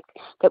benefits,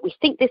 that we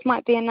think this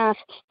might be enough,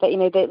 but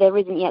that there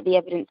isn't yet the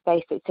evidence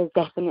base that says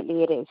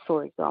definitely it is, for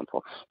for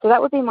example. So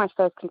that would be my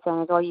first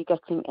concern, is are you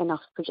getting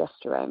enough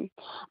progesterone?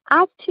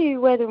 As to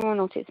whether or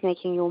not it's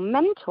making your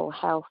mental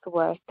health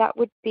worse, that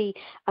would be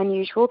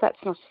unusual.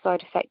 That's not a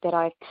side effect that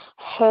I've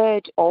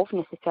heard of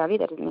necessarily.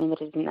 That doesn't mean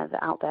that it isn't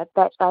out there.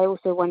 But I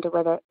also wonder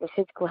whether the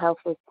physical health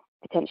is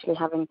potentially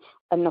having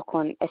a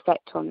knock-on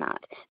effect on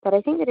that. But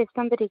I think that if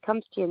somebody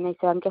comes to you and they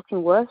say, I'm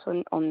getting worse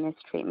on this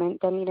treatment,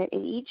 then,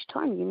 each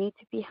time you need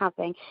to be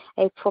having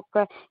a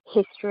proper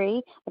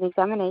history, an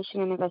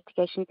examination and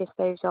investigation if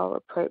those are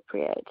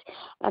appropriate.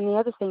 And the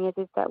other thing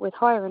is that with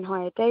higher and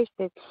higher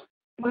doses,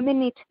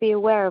 women need to be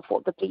aware of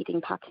what the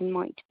bleeding pattern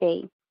might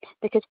be.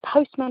 Because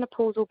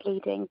postmenopausal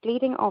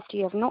bleeding after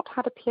you have not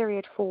had a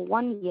period for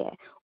 1 year,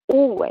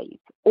 always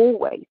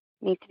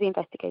needs to be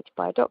investigated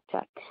by a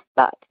doctor.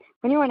 But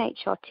when you're on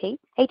HRT,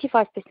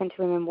 85% of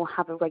women will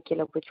have a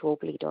regular withdrawal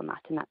bleed on that,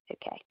 and that's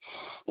okay.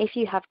 If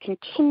you have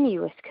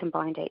continuous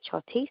combined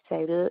HRT,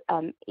 so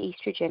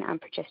estrogen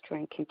and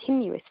progesterone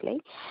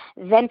continuously,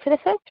 then for the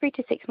first 3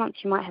 to 6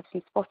 months you might have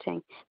some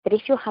spotting. But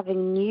if you're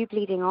having new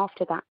bleeding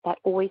after that, that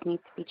always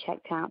needs to be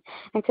checked out.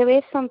 And so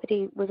if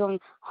somebody was on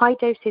high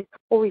doses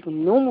or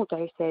even normal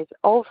doses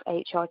of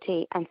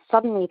HRT and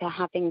suddenly they're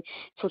having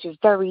sort of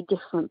very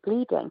different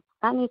bleeding,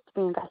 that needs to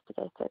be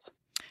investigated.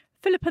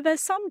 Philippa, there's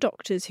some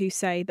doctors who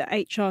say that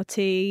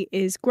HRT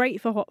is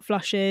great for hot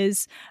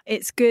flushes.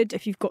 It's good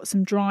if you've got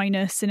some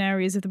dryness in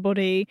areas of the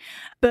body.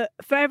 But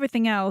for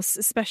everything else,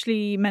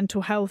 especially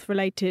mental health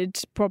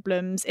related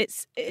problems,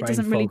 it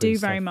doesn't really do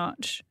very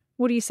much.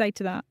 What do you say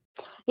to that?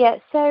 Yeah,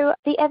 so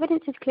the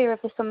evidence is clearer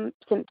for some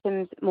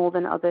symptoms more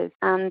than others,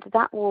 and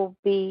that will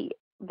be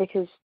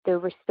because the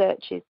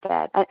research is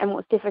there. And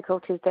what's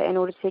difficult is that in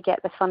order to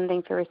get the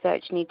funding for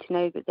research, you need to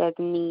know that there's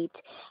a need.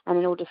 And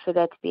in order for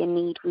there to be a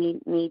need,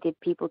 we needed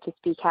people to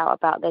speak out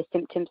about their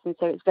symptoms. And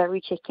so it's very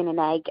chicken and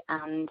egg,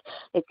 and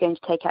it's going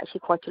to take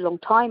actually quite a long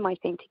time, I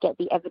think, to get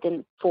the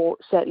evidence for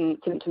certain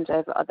symptoms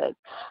over others.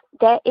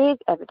 There is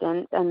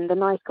evidence, and the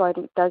NICE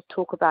guidance does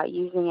talk about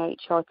using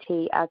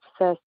HRT as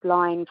first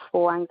line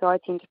for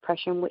anxiety and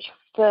depression, which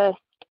first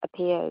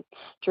appears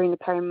during the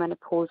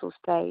perimenopausal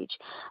stage.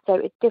 So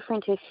it's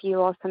different if you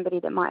are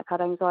somebody that might have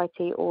had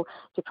anxiety or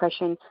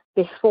depression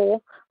before,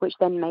 which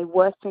then may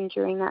worsen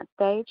during that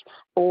stage,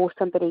 or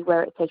somebody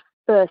where it's a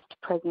first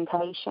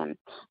presentation.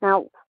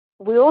 Now,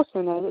 we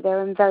also know that there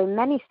are very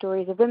many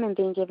stories of women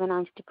being given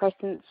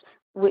antidepressants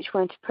which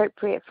weren't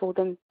appropriate for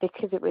them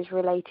because it was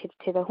related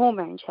to the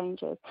hormone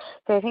changes.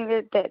 So I think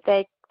that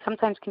they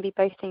sometimes can be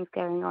both things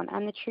going on.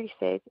 And the truth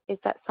is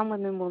that some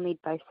women will need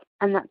both,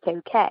 and that's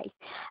okay.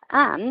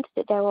 And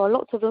that there are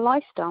lots of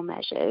lifestyle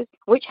measures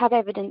which have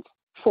evidence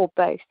for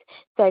both.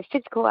 So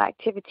physical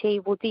activity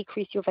will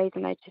decrease your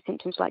vasomotor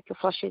symptoms like your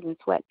flushes and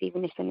sweats,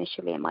 even if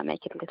initially it might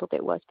make it a little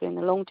bit worse, but in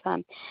the long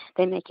term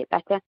they make it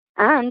better.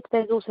 And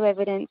there's also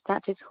evidence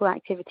that physical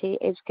activity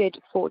is good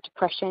for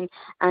depression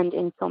and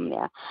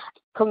insomnia.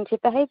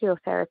 Cognitive behavioural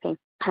therapy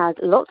has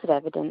lots of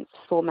evidence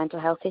for mental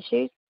health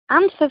issues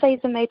and for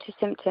vasomotor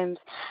symptoms.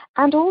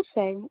 And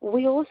also,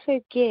 we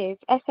also give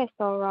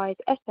SSRIs,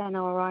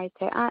 SNRIs,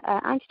 so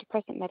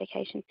antidepressant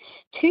medication,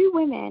 to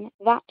women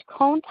that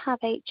can't have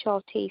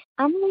HRT.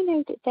 And we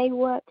know that they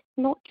work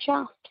not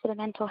just for the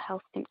mental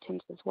health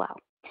symptoms as well.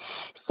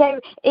 So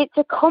it's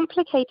a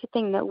complicated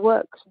thing that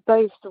works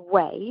both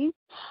ways.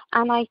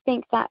 And I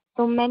think that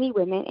for many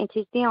women, it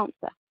is the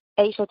answer.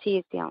 HRT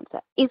is the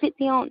answer. Is it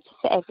the answer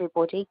for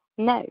everybody?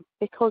 No,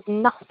 because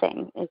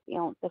nothing is the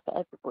answer for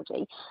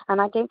everybody. And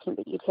I don't think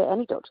that you'd hear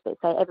any doctor that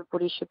say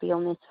everybody should be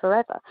on this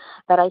forever.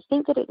 But I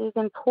think that it is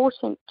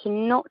important to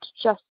not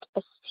just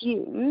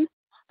assume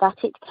that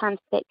it can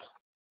fix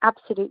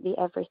absolutely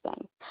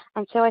everything.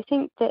 And so I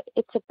think that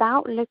it's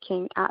about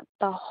looking at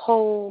the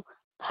whole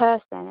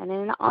person. And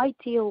in an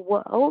ideal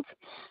world,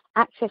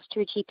 access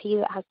to a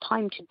GP that has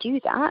time to do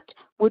that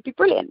would be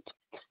brilliant.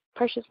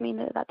 Pressures mean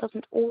that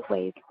doesn't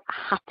always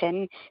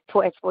happen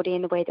for everybody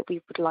in the way that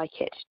we would like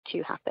it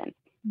to happen.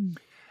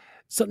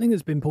 Something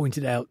that's been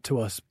pointed out to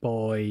us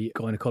by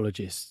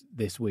gynecologists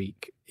this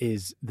week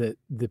is that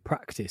the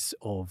practice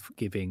of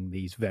giving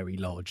these very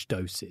large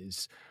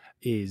doses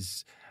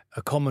is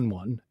a common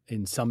one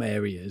in some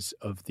areas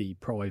of the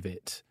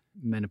private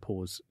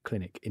menopause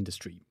clinic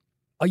industry.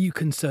 Are you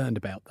concerned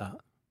about that?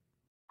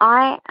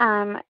 I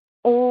am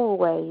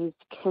always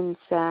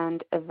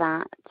concerned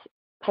that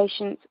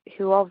patients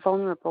who are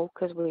vulnerable,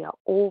 because we are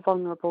all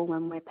vulnerable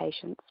when we're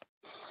patients,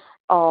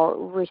 are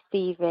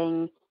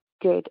receiving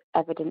good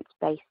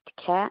evidence-based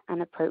care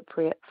and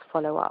appropriate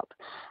follow-up.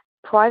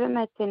 Private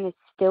medicine is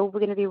still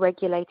going to be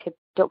regulated.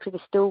 Doctors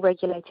are still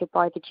regulated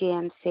by the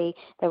GMC.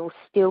 There will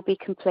still be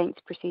complaints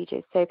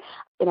procedures. So,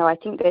 I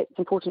think that it's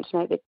important to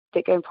note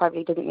that going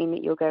privately doesn't mean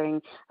that you're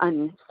going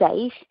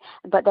unsafe,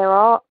 but there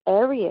are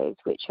areas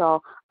which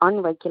are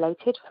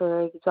unregulated,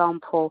 for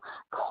example,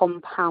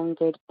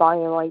 compounded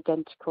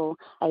bioidentical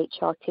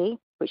HRT,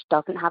 which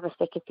doesn't have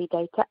efficacy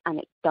data and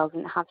it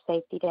doesn't have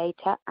safety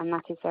data, and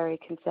that is very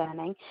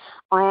concerning.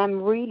 I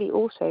am really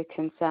also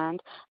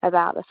concerned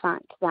about the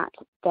fact that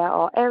there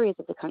are areas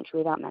of the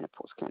country without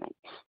menopause clinics.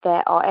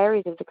 There are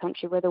areas of the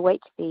country where the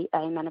wait to see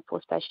a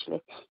menopause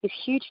specialist is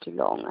hugely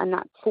long, and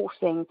that's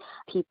forcing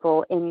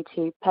people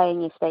into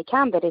paying if they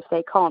can, but if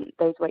they can't,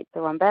 those waits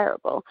are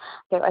unbearable.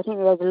 So I think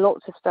there's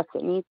lots of stuff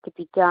that needs to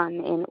be done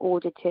in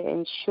order to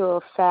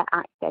ensure fair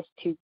access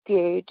to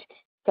good,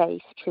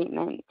 safe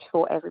treatment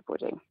for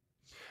everybody.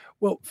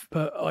 Well,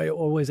 but I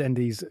always end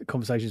these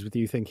conversations with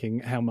you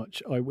thinking how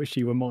much I wish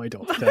you were my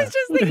doctor. I was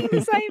just thinking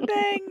the same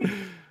thing.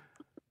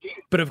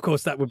 But of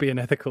course, that would be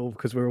unethical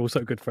because we're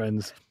also good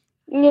friends.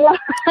 Yeah.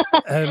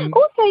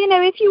 Also,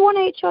 if you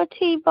want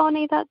HRT,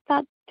 Barney,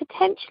 that's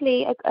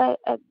potentially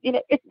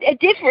a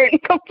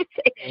different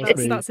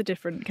conversation. That's a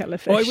different kettle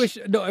of fish.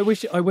 Well,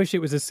 I wish it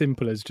was as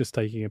simple as just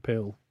taking a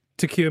pill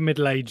to cure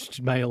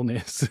middle-aged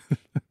maleness.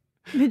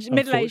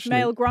 Middle-aged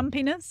male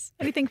grumpiness.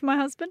 Anything for my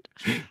husband?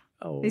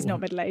 Oh. He's not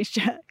middle-aged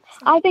yet.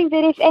 I think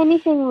that if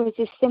anything was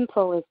as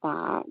simple as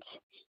that,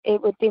 it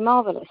would be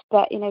marvellous.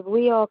 But,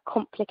 we are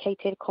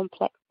complicated,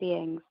 complex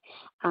beings.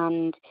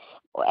 And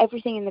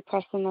everything in the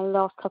press in the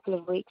last couple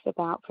of weeks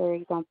about, for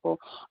example,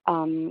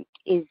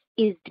 is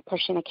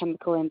depression a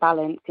chemical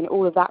imbalance, and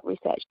all of that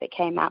research that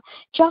came out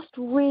just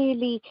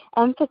really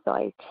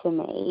emphasised for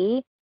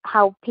me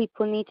how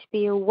people need to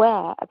be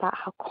aware about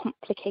how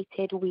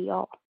complicated we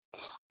are.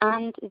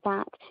 And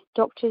that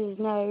doctors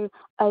know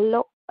a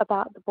lot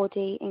about the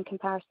body in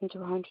comparison to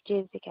 100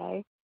 years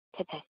ago,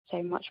 but there's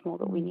so much more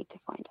that we need to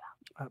find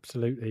out.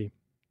 Absolutely.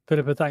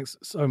 Philippa, thanks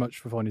so much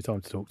for finding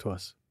time to talk to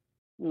us.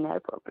 No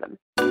problem.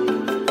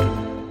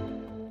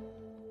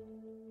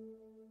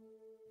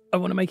 I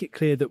want to make it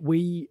clear that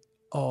we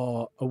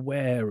are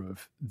aware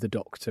of the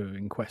doctor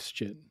in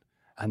question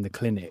and the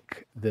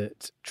clinic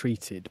that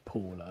treated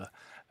Paula,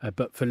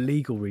 but for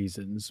legal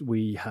reasons,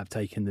 we have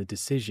taken the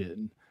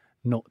decision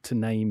not to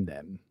name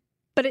them.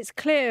 But it's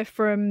clear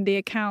from the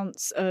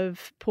accounts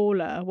of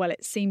Paula, well,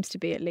 it seems to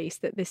be at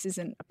least, that this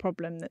isn't a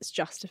problem that's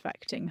just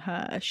affecting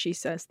her. She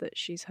says that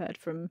she's heard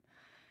from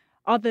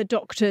other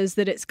doctors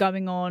that it's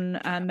going on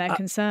and they're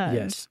concerned.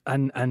 Yes,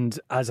 and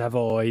as have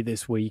I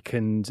this week,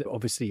 and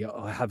obviously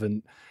I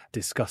haven't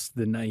discussed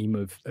the name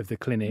of the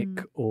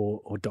clinic or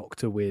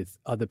doctor with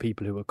other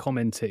people who are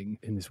commenting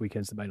in this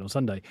weekend's The Mail on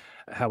Sunday.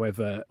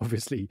 However,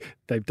 obviously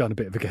they've done a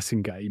bit of a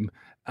guessing game,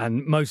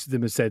 and most of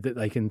them have said that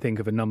they can think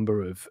of a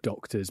number of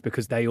doctors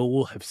because they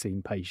all have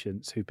seen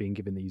patients who've been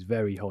given these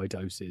very high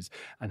doses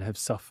and have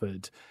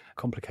suffered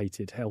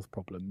complicated health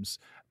problems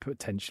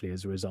potentially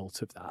as a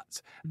result of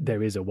that.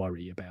 There is a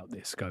worry about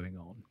this going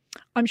on.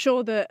 I'm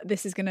sure that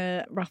this is going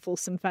to ruffle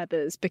some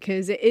feathers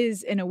because it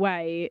is, in a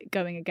way,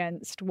 going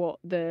against what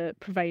the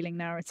prevailing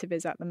narrative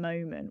is at the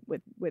moment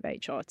with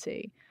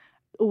HRT.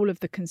 All of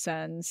the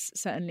concerns,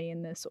 certainly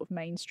in the sort of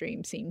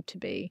mainstream, seem to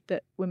be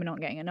that women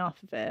aren't getting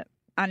enough of it.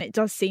 And it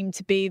does seem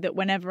to be that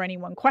whenever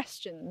anyone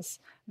questions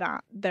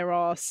that, there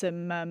are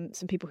some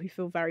people who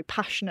feel very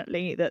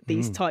passionately that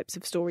these types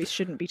of stories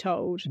shouldn't be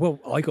told. Well,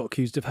 I got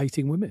accused of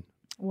hating women.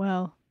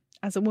 Well,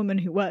 as a woman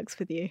who works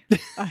with you...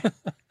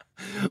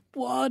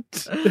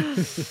 What?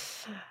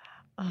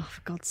 Oh,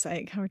 for God's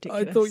sake, how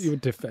ridiculous. I thought you would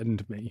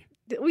defend me.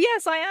 Well,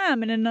 yes, I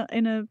am, in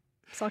a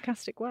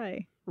sarcastic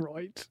way.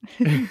 Right.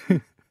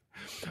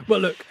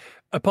 Well, look,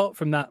 apart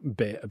from that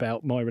bit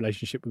about my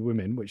relationship with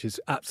women, which is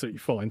absolutely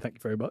fine, thank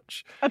you very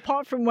much.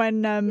 Apart from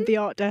when the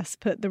art desk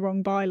put the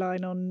wrong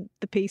byline on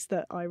the piece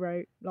that I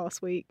wrote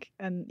last week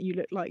and you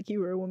looked like you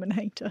were a woman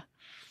hater.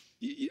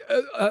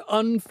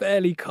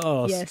 Unfairly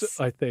cast, yes.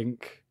 I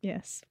think.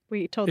 Yes,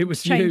 we told it them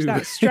was to change you.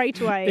 that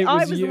straight away.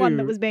 I was you. The one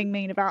that was being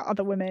mean about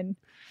other women.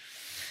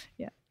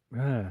 Yeah.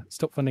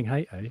 Stop funding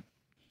hate, eh?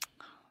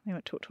 They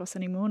won't talk to us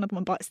anymore. Another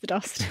one bites the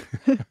dust.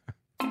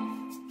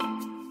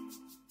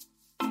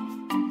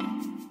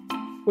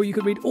 Well, you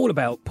can read all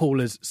about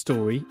Paula's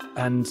story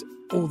and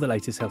all the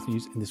latest health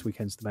news in this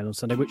weekend's The Mail on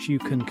Sunday, which you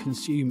can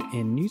consume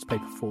in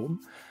newspaper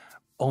form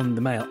on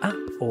the Mail app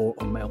or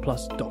on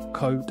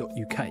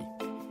mailplus.co.uk.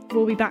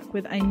 We'll be back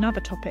with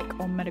another topic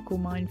on Medical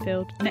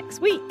Minefield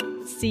next week.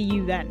 See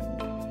you then.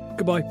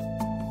 Goodbye.